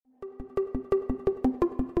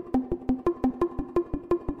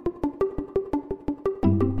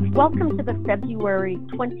Welcome to the February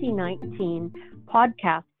 2019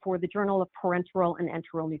 podcast for the Journal of Parenteral and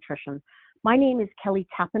Enteral Nutrition. My name is Kelly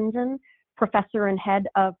Tappenden, professor and head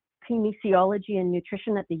of kinesiology and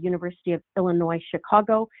nutrition at the University of Illinois,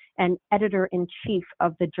 Chicago, and editor-in-chief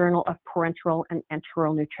of the Journal of Parenteral and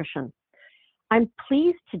Enteral Nutrition. I'm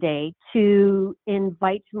pleased today to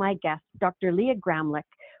invite my guest, Dr. Leah Gramlich,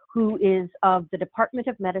 who is of the Department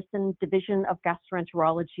of Medicine, Division of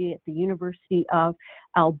Gastroenterology at the University of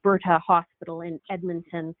Alberta Hospital in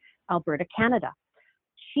Edmonton, Alberta, Canada.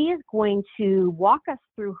 She is going to walk us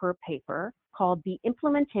through her paper called The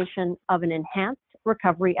Implementation of an Enhanced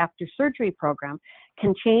Recovery After Surgery Program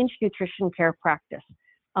Can Change Nutrition Care Practice,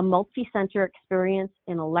 a multi-center experience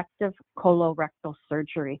in elective colorectal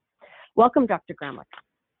surgery. Welcome, Dr. Gramlich.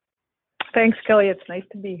 Thanks, Kelly. It's nice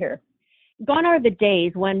to be here. Gone are the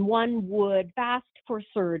days when one would fast for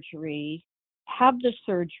surgery, have the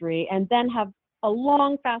surgery, and then have a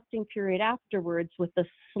long fasting period afterwards with the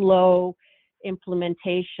slow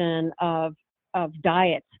implementation of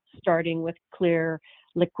diets, starting with clear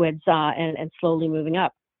liquids and slowly moving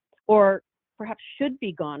up. Or perhaps should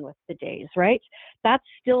be gone with the days, right? That's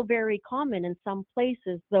still very common in some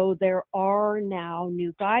places, though there are now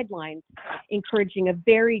new guidelines encouraging a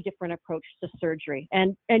very different approach to surgery.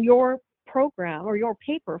 And your program or your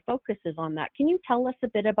paper focuses on that. Can you tell us a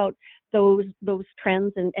bit about those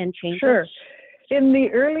trends and changes? Sure. In the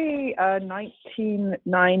early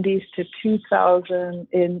 1990s to 2000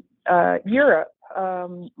 in Europe,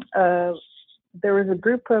 there was a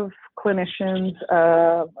group of clinicians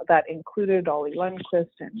that included Ollie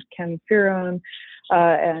Lundquist and Ken Fearon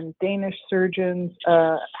and Danish surgeons,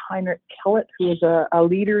 Heinrich Kellett, who is a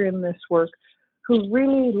leader in this work, who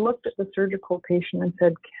really looked at the surgical patient and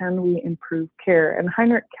said, can we improve care? And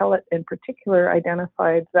Heinrich Kellett in particular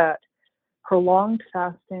identified that prolonged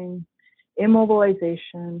fasting,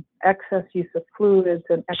 immobilization, excess use of fluids,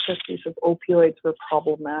 and excess use of opioids were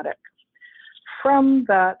problematic. From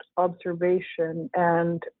that observation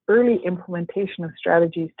and early implementation of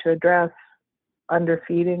strategies to address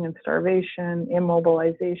underfeeding and starvation,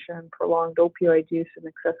 immobilization, prolonged opioid use, and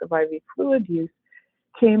excessive IV fluid use,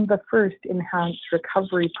 came the first enhanced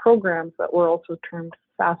recovery programs that were also termed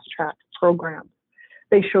fast-track programs.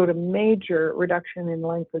 They showed a major reduction in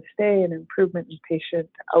length of stay and improvement in patient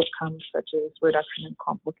outcomes, such as reduction in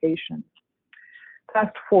complications.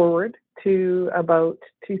 Fast forward to about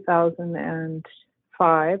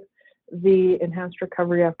 2005, the Enhanced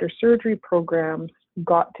Recovery After Surgery programs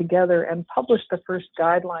got together and published the first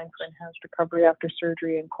guideline for enhanced recovery after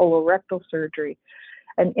surgery in colorectal surgery.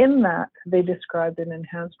 And in that, they described an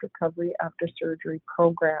enhanced recovery after surgery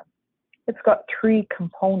program. It's got three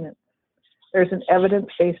components. There's an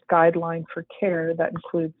evidence-based guideline for care that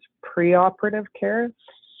includes preoperative care,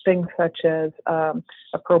 things such as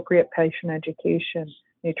appropriate patient education,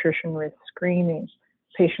 nutrition risk screening,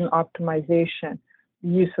 patient optimization,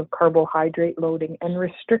 use of carbohydrate loading, and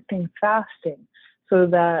restricting fasting, so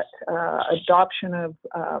that adoption of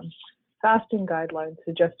fasting guidelines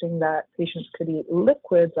suggesting that patients could eat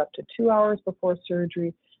liquids up to 2 hours before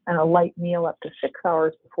surgery and a light meal up to 6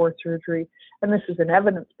 hours before surgery, and this is an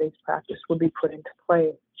evidence-based practice, will be put into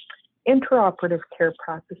play. Intraoperative care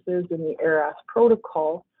practices in the ERAS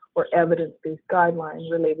protocol or evidence-based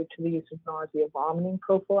guidelines related to the use of nausea vomiting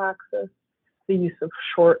prophylaxis, the use of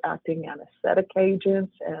short-acting anesthetic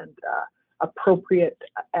agents and appropriate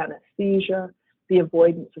anesthesia, the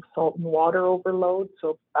avoidance of salt and water overload,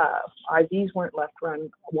 so IVs weren't left run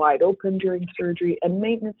wide open during surgery, and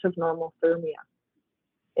maintenance of normothermia.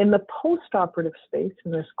 In the postoperative space,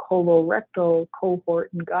 in this colorectal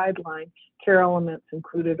cohort and guideline, care elements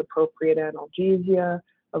included appropriate analgesia,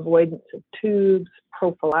 avoidance of tubes,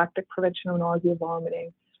 prophylactic prevention of nausea,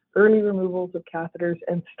 vomiting, early removals of catheters,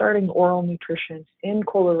 and starting oral nutrition in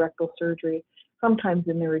colorectal surgery, sometimes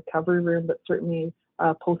in the recovery room, but certainly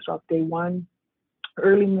post-op day one,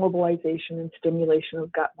 early mobilization and stimulation of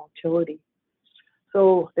gut motility.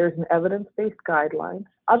 So there's an evidence-based guideline.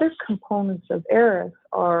 Other components of ERAS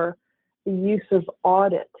are the use of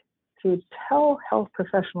audit to tell health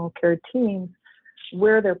professional care teams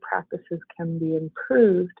where their practices can be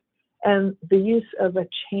improved, and the use of a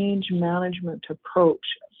change management approach,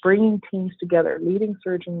 bringing teams together, leading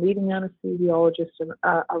surgeon, leading anesthesiologist, and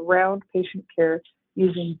around patient care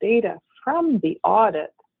using data from the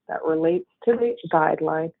audit that relates to the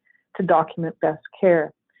guideline to document best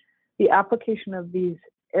care. The application of these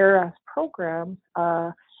ERAS programs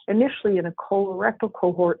initially in a colorectal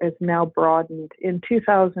cohort is now broadened. In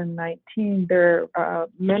 2019, there are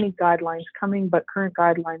many guidelines coming, but current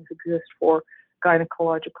guidelines exist for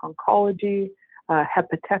gynecologic oncology,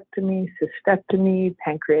 hepatectomy, cystectomy,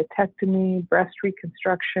 pancreatectomy, breast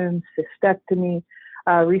reconstruction, cystectomy.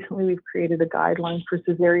 Recently, we've created a guideline for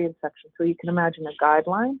cesarean section. So you can imagine a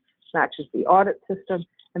guideline matches the audit system,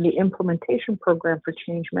 and the implementation program for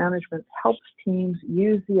change management helps teams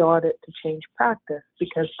use the audit to change practice,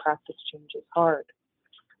 because practice change is hard.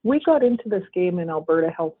 We got into this game in Alberta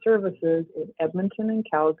Health Services in Edmonton and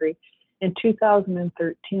Calgary in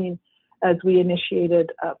 2013 as we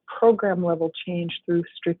initiated a program level change through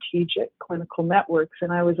strategic clinical networks.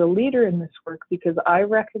 And I was a leader in this work because I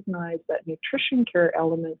recognized that nutrition care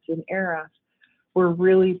elements in ERAS were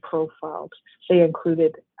really profiled. They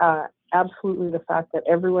included absolutely the fact that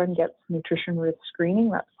everyone gets nutrition risk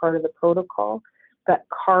screening. That's part of the protocol. That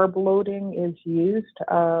carb loading is used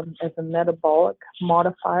as a metabolic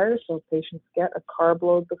modifier, so patients get a carb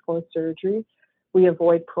load before surgery. We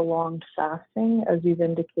avoid prolonged fasting, as you've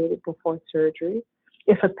indicated, before surgery.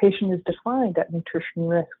 If a patient is defined at nutrition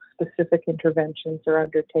risk, specific interventions are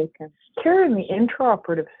undertaken. Care in the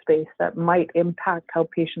intraoperative space that might impact how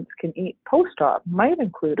patients can eat post-op might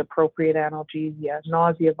include appropriate analgesia,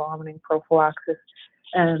 nausea, vomiting, prophylaxis,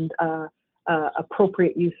 and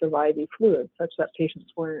appropriate use of IV fluids, such that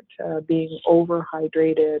patients weren't being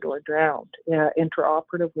overhydrated or drowned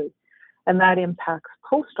intraoperatively. And that impacts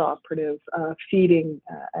post-operative feeding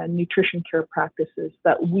and nutrition care practices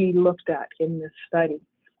that we looked at in this study.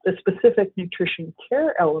 The specific nutrition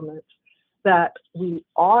care elements that we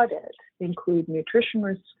audit include nutrition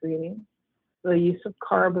risk screening, the use of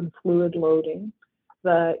carb and fluid loading,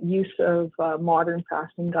 the use of modern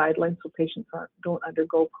fasting guidelines so patients don't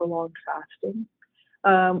undergo prolonged fasting.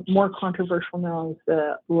 More controversial now is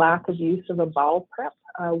the lack of use of a bowel prep,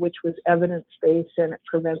 which was evidence-based and it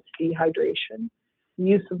prevents dehydration,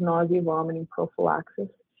 use of nausea, vomiting, prophylaxis,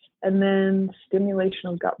 and then stimulation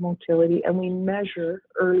of gut motility. And we measure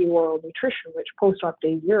early oral nutrition, which post-op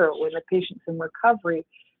day 0, when the patient's in recovery,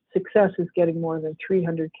 success is getting more than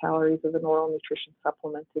 300 calories of an oral nutrition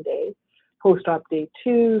supplement a day. Post-op day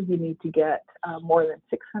 2, you need to get more than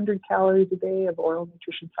 600 calories a day of oral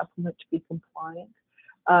nutrition supplement to be compliant.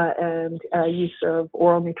 And use of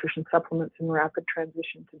oral nutrition supplements in rapid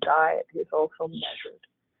transition to diet is also measured.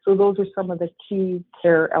 So those are some of the key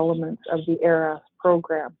care elements of the ERAS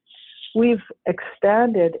program. We've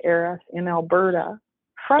expanded ERAS in Alberta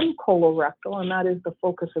from colorectal, and that is the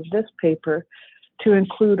focus of this paper, to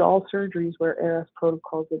include all surgeries where ERAS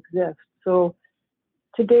protocols exist. So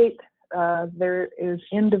to date, there is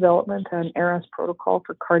in development an ERAS protocol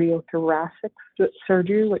for cardiothoracic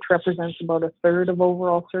surgery, which represents about 1/3 of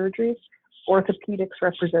overall surgeries. Orthopedics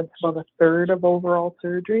represents about 1/3 of overall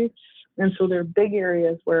surgeries. And so there are big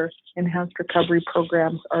areas where enhanced recovery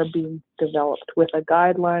programs are being developed with a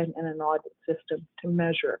guideline and an audit system to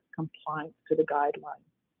measure compliance to the guideline.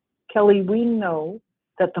 Kelly, we know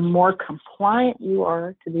that the more compliant you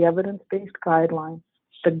are to the evidence-based guideline,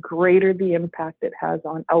 the greater the impact it has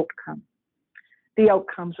on outcomes. The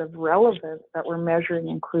outcomes of relevance that we're measuring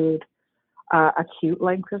include acute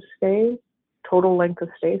length of stay, total length of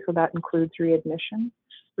stay, so that includes readmission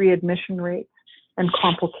rates, and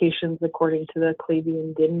complications according to the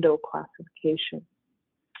Clavien-Dindo classification.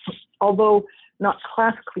 Although not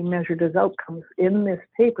classically measured as outcomes, in this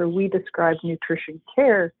paper we describe nutrition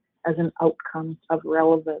care as an outcome of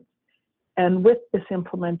relevance. And with this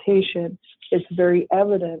implementation, it's very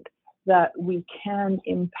evident that we can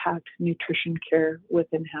impact nutrition care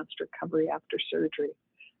with enhanced recovery after surgery.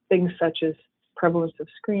 Things such as prevalence of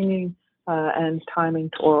screening and timing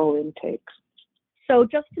to oral intakes. So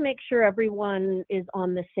just to make sure everyone is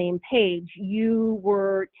on the same page, you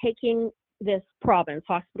were taking this province,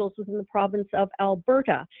 hospitals within the province of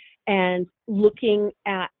Alberta, and looking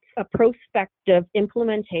at a prospective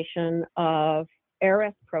implementation of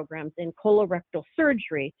ERAS programs in colorectal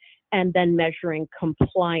surgery, and then measuring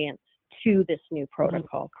compliance to this new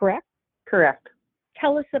protocol, correct? Correct.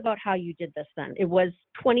 Tell us about how you did this then. It was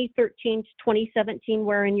 2013 to 2017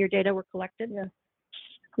 wherein your data were collected?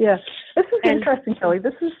 Yeah. This is interesting, Kelly.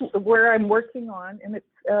 This is where I'm working on, and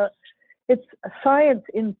it's science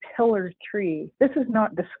in pillar 3. This is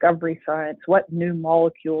not discovery science. What new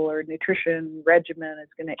molecule or nutrition regimen is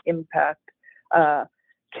going to impact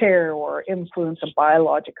care or influence a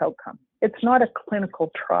biologic outcome. It's not a clinical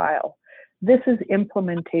trial. This is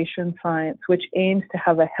implementation science, which aims to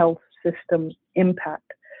have a health system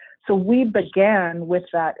impact. So we began with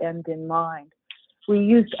that end in mind. We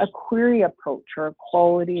used a query approach, or a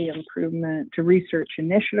quality improvement to research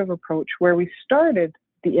initiative approach, where we started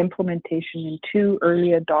the implementation in 2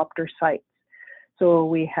 early adopter sites. So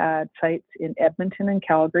we had sites in Edmonton and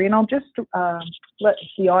Calgary, and I'll just let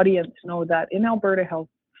the audience know that in Alberta Health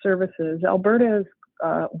Services, Alberta is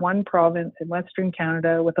one province in Western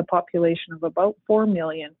Canada with a population of about 4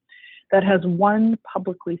 million that has one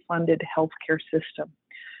publicly funded healthcare system.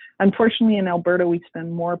 Unfortunately, in Alberta, we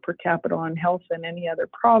spend more per capita on health than any other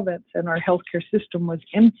province, and our healthcare system was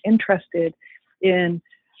interested in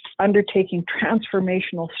undertaking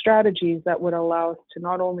transformational strategies that would allow us to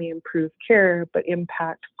not only improve care, but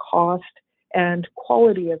impact cost and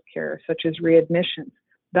quality of care, such as readmissions.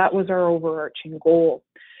 That was our overarching goal.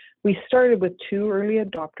 We started with 2 early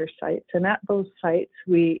adopter sites, and at those sites,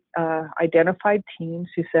 we identified teams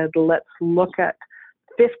who said, let's look at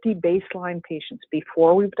 50 baseline patients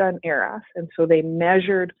before we've done ERAS. And so they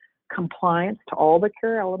measured compliance to all the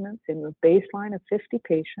care elements in the baseline of 50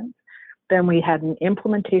 patients. Then we had an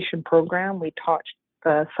implementation program. We taught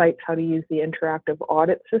the sites how to use the interactive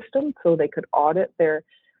audit system so they could audit their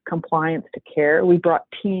compliance to care. We brought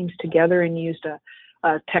teams together and used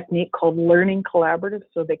a technique called learning collaborative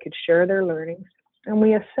so they could share their learnings. And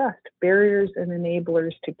we assessed barriers and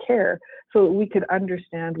enablers to care so that we could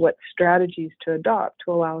understand what strategies to adopt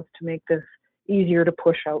to allow us to make this easier to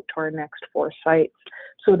push out to our next 4 sites.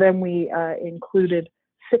 So then we included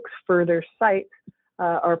 6 further sites.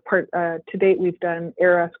 To date, we've done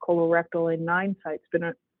ERAS colorectal in 9 sites, but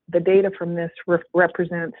the data from this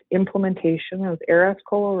represents implementation of ERAS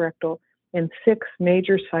colorectal in 6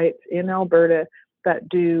 major sites in Alberta that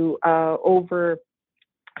do over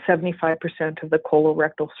 75% of the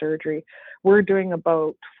colorectal surgery. We're doing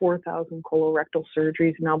about 4,000 colorectal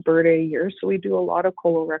surgeries in Alberta a year, so we do a lot of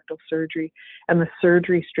colorectal surgery, and the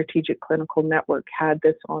Surgery Strategic Clinical Network had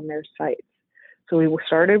this on their sites. So we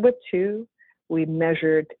started with 2, we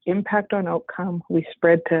measured impact on outcome, we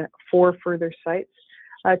spread to 4 further sites.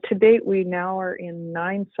 To date, we now are in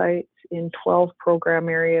 9 sites in 12 program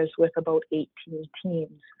areas with about 18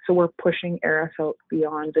 teams. So we're pushing ERAS out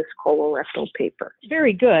beyond this colorectal paper.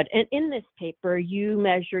 Very good. And in this paper, you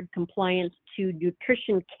measured compliance to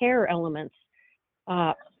nutrition care elements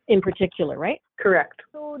in particular, right? Correct.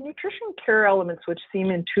 So nutrition care elements, which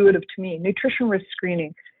seem intuitive to me, nutrition risk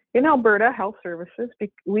screening. In Alberta Health Services,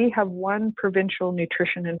 we have one provincial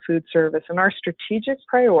nutrition and food service, and our strategic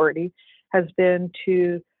priority has been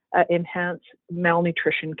to enhance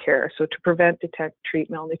malnutrition care, so to prevent, detect, treat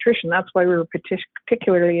malnutrition. That's why we were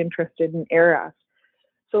particularly interested in ERAS.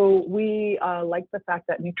 So we like the fact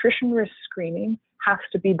that nutrition risk screening has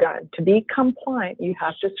to be done. To be compliant, you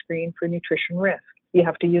have to screen for nutrition risk. You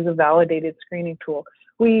have to use a validated screening tool.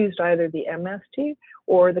 We used either the MST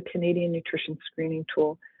or the Canadian Nutrition Screening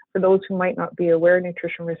Tool. For those who might not be aware,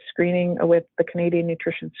 nutrition risk screening with the Canadian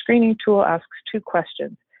Nutrition Screening Tool asks 2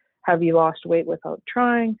 questions. Have you lost weight without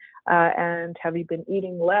trying? And have you been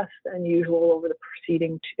eating less than usual over the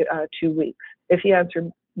preceding 2 weeks? If you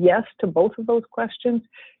answer yes to both of those questions,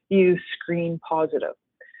 you screen positive.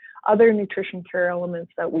 Other nutrition care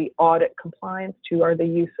elements that we audit compliance to are the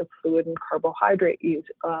use of fluid and carbohydrate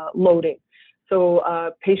loading. So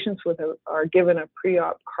patients are given a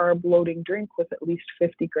pre-op carb loading drink with at least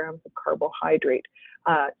 50 grams of carbohydrate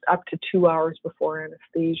up to 2 hours before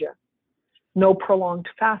anesthesia. No prolonged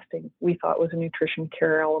fasting, we thought, was a nutrition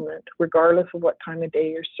care element, regardless of what time of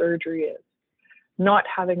day your surgery is. Not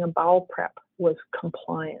having a bowel prep was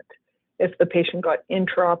compliant. If the patient got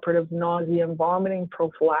intraoperative nausea and vomiting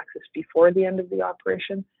prophylaxis before the end of the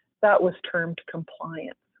operation, that was termed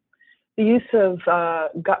compliant. The use of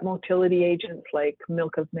gut motility agents like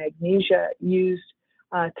milk of magnesia used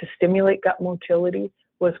to stimulate gut motility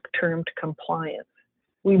was termed compliance.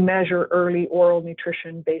 We measure early oral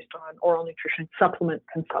nutrition based on oral nutrition supplement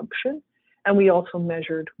consumption, and we also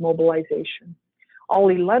measured mobilization.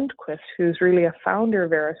 Ollie Lundquist, who's really a founder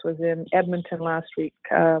of ERAS, was in Edmonton last week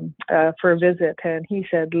for a visit, and he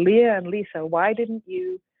said, Leah and Lisa, why didn't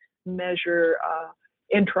you measure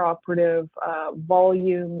intraoperative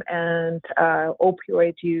volume and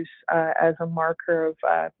opioid use as a marker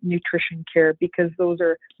of nutrition care, because those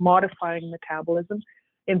are modifying metabolism.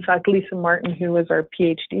 In fact, Lisa Martin, who was our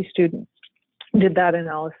PhD student, did that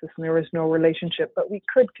analysis and there was no relationship, but we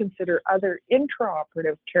could consider other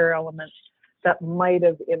intraoperative care elements that might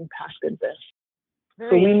have impacted this.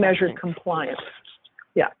 So we measured compliance.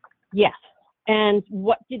 Yeah. Yes. And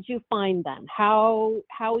what did you find then? How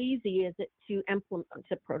easy is it to implement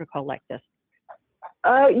a protocol like this?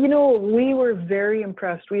 We were very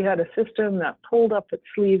impressed. We had a system that pulled up its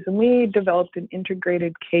sleeves, and we developed an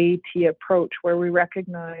integrated KT approach where we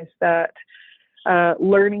recognize that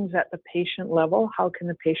learnings at the patient level, how can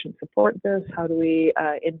the patient support this? How do we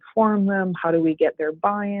inform them? How do we get their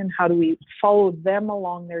buy-in? How do we follow them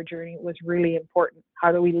along their journey? It was really important.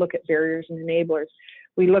 How do we look at barriers and enablers?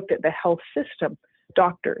 We looked at the health system.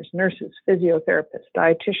 doctors, nurses, physiotherapists,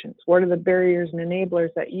 dietitians. What are the barriers and enablers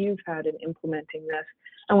that you've had in implementing this?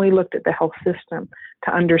 And we looked at the health system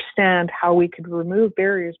to understand how we could remove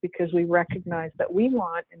barriers, because we recognize that we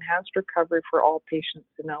want enhanced recovery for all patients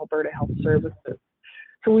in Alberta Health Services.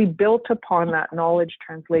 So we built upon that knowledge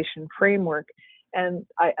translation framework, and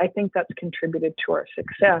I think that's contributed to our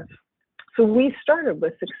success. So we started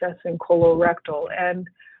with success in colorectal, and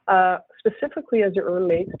specifically as it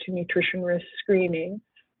relates to nutrition risk screening,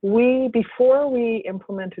 before we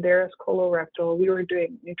implemented ARAS colorectal, we were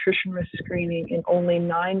doing nutrition risk screening in only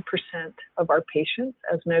 9% of our patients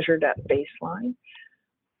as measured at baseline.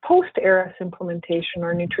 Post ARAS implementation,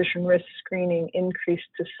 our nutrition risk screening increased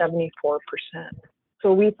to 74%.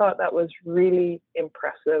 So we thought that was really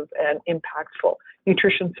impressive and impactful.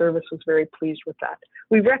 Nutrition Service was very pleased with that.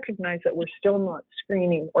 We recognize that we're still not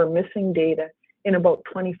screening or missing data in about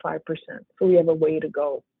 25%, so we have a way to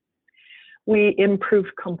go. We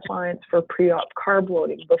improved compliance for pre-op carb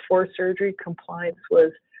loading. Before surgery, compliance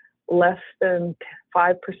was less than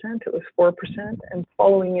 5%, it was 4%, and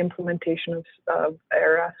following implementation of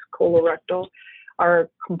ARAS colorectal, our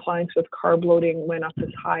compliance with carb loading went up as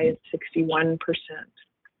high as 61%.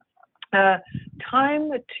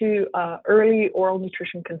 Time to early oral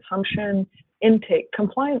nutrition consumption intake.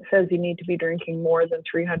 Compliance says you need to be drinking more than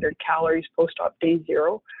 300 calories post-op day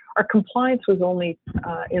 0. Our compliance was only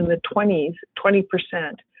in the 20%,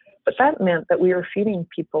 but that meant that we were feeding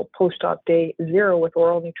people post-op day 0 with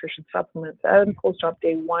oral nutrition supplements, and post-op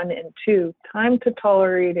day 1 and 2. Time to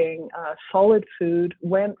tolerating solid food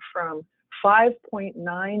went from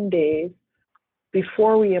 5.9 days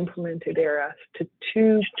before we implemented ARAS to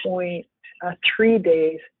 2.3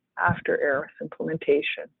 days after ARAS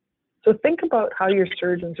implementation. So think about how your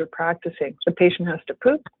surgeons are practicing. The patient has to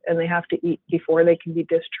poop and they have to eat before they can be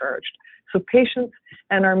discharged. So patients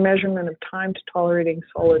and our measurement of time to tolerating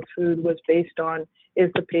solid food was based on, is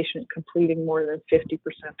the patient completing more than 50%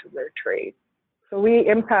 of their trade? So we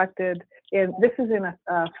impacted, this is in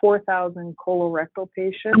 4,000 colorectal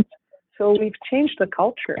patients. So we've changed the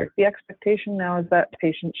culture. The expectation now is that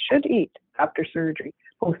patients should eat after surgery,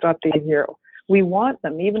 post-op day 0. We want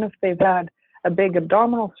them, even if they've had a big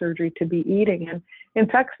abdominal surgery, to be eating. And in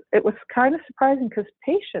fact, it was kind of surprising because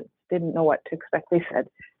patients didn't know what to expect. They said,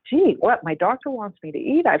 gee, what, my doctor wants me to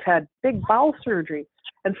eat? I've had big bowel surgery.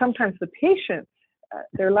 And sometimes the patient,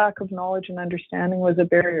 their lack of knowledge and understanding was a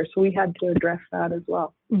barrier. So we had to address that as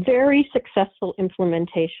well. Very successful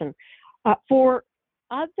implementation. For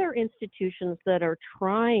other institutions that are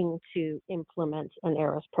trying to implement an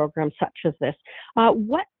ARAS program such as this,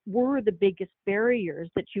 what were the biggest barriers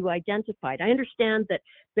that you identified? I understand that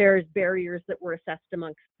there's barriers that were assessed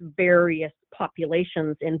amongst various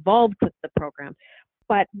populations involved with the program,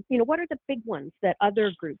 but what are the big ones that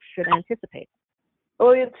other groups should anticipate?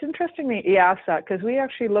 Well, it's interesting that you asked that, because we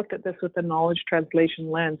actually looked at this with the knowledge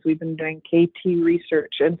translation lens. We've been doing KT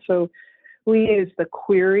research, and so we use the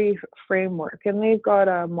query framework, and they've got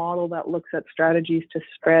a model that looks at strategies to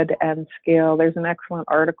spread and scale. There's an excellent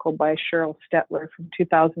article by Cheryl Stetler from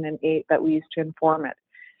 2008 that we used to inform it.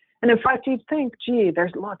 And in fact, you'd think, gee,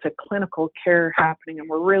 there's lots of clinical care happening, and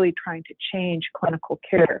we're really trying to change clinical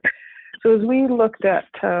care. So as we looked at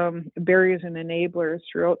barriers and enablers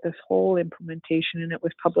throughout this whole implementation, and it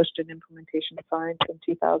was published in Implementation Science in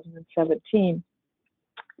 2017,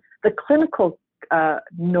 the clinical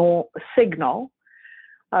signal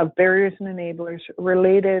of barriers and enablers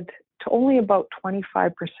related to only about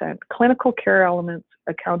 25%. Clinical care elements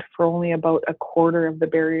account for only about a quarter of the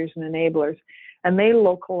barriers and enablers, and they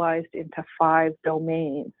localized into 5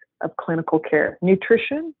 domains of clinical care: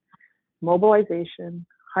 nutrition, mobilization,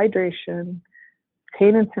 hydration,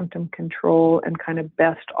 pain and symptom control, and kind of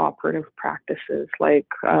best operative practices like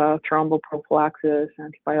thromboprophylaxis,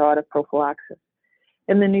 antibiotic prophylaxis.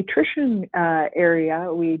 In the nutrition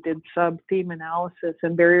area, we did sub-theme analysis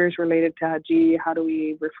and barriers related to, gee, how do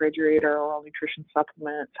we refrigerate our oral nutrition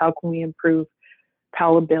supplements? How can we improve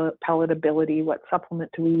palatability? What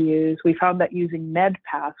supplement do we use? We found that using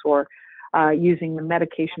MedPass, or using the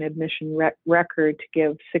medication admission record to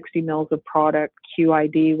give 60 mils of product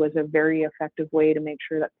QID, was a very effective way to make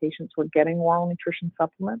sure that patients were getting oral nutrition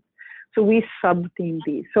supplements. So we sub-themed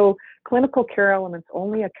these. So clinical care elements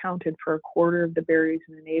only accounted for a quarter of the barriers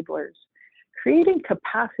and enablers. Creating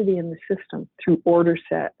capacity in the system through order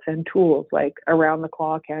sets and tools like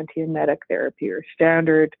around-the-clock antiemetic therapy or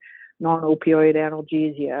standard non-opioid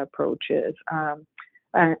analgesia approaches,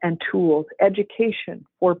 and tools, education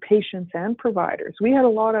for patients and providers. We had a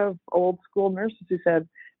lot of old school nurses who said,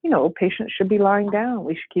 patients should be lying down.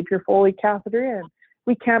 We should keep your Foley catheter in.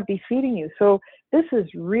 We can't be feeding you. So this is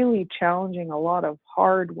really challenging a lot of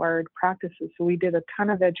hardwired practices. So we did a ton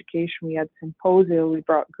of education. We had symposia. We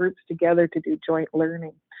brought groups together to do joint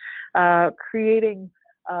learning, creating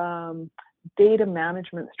data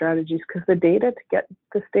management strategies, because the data, to get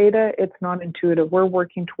this data, it's not intuitive. We're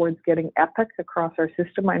working towards getting Epic across our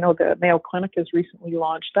system. I know the Mayo Clinic has recently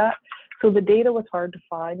launched that. So the data was hard to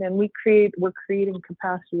find, and we're creating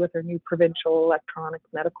capacity with our new provincial electronic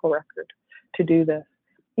medical record to do this.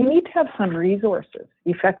 You need to have some resources,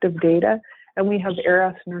 effective data, and we have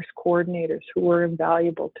ERAS nurse coordinators who were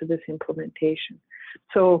invaluable to this implementation.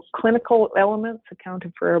 So clinical elements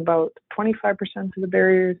accounted for about 25% of the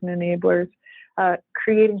barriers and enablers,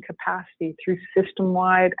 creating capacity through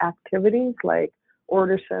system-wide activities like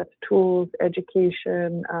order sets, tools,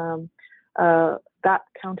 education, that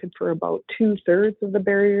accounted for about 2/3 of the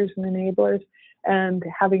barriers and enablers, and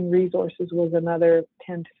having resources was another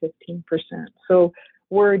 10 to 15%. So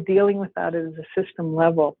we're dealing with that at a system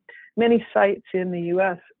level. Many sites in the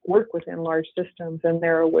US work within large systems, and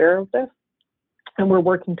they're aware of this. And we're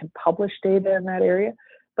working to publish data in that area.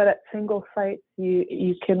 But at single sites,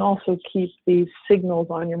 you can also keep these signals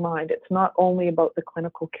on your mind. It's not only about the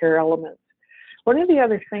clinical care elements. One of the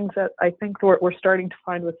other things that I think we're starting to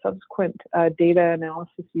find with subsequent data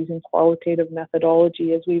analysis using qualitative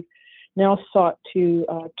methodology is we've now sought to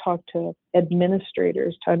talk to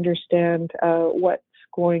administrators to understand what's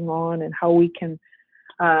going on and how we can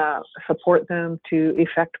support them to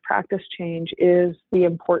effect practice change, is the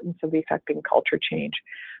importance of effecting culture change.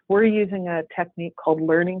 We're using a technique called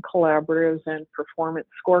learning collaboratives and performance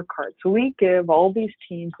scorecards. So we give all these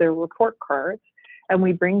teams their report cards, and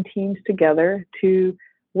we bring teams together to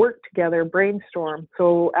work together, brainstorm.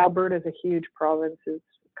 So Alberta is a huge province. It's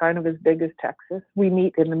kind of as big as Texas. We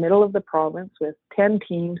meet in the middle of the province with 10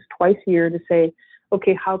 teams twice a year to say,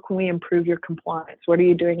 okay, how can we improve your compliance? What are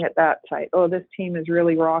you doing at that site? Oh, this team is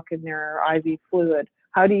really rocking their IV fluid.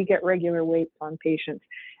 How do you get regular weights on patients?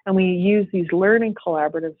 And we use these learning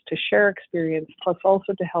collaboratives to share experience, plus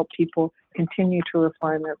also to help people continue to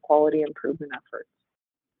refine their quality improvement efforts.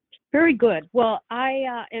 Very good. Well,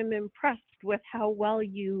 I am impressed with how well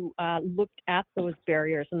you looked at those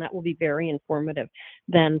barriers, and that will be very informative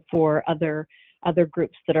then for other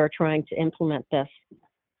groups that are trying to implement this.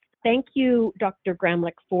 Thank you, Dr.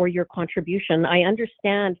 Gramlich, for your contribution. I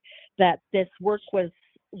understand that this work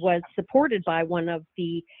was supported by one of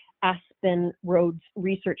the Aspen Roads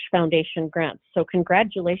Research Foundation grants. So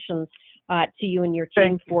congratulations to you and your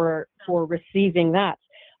team for receiving that.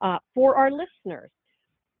 For our listeners,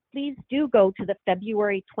 please do go to the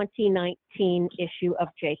February 2019 issue of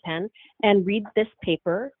JPEN and read this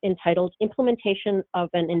paper entitled Implementation of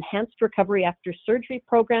an Enhanced Recovery After Surgery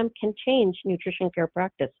Program Can Change Nutrition Care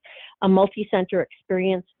Practice, a multi-center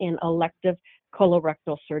experience in elective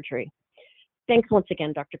colorectal surgery. Thanks once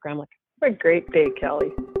again, Dr. Gramlich. Have a great day,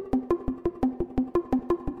 Kelly.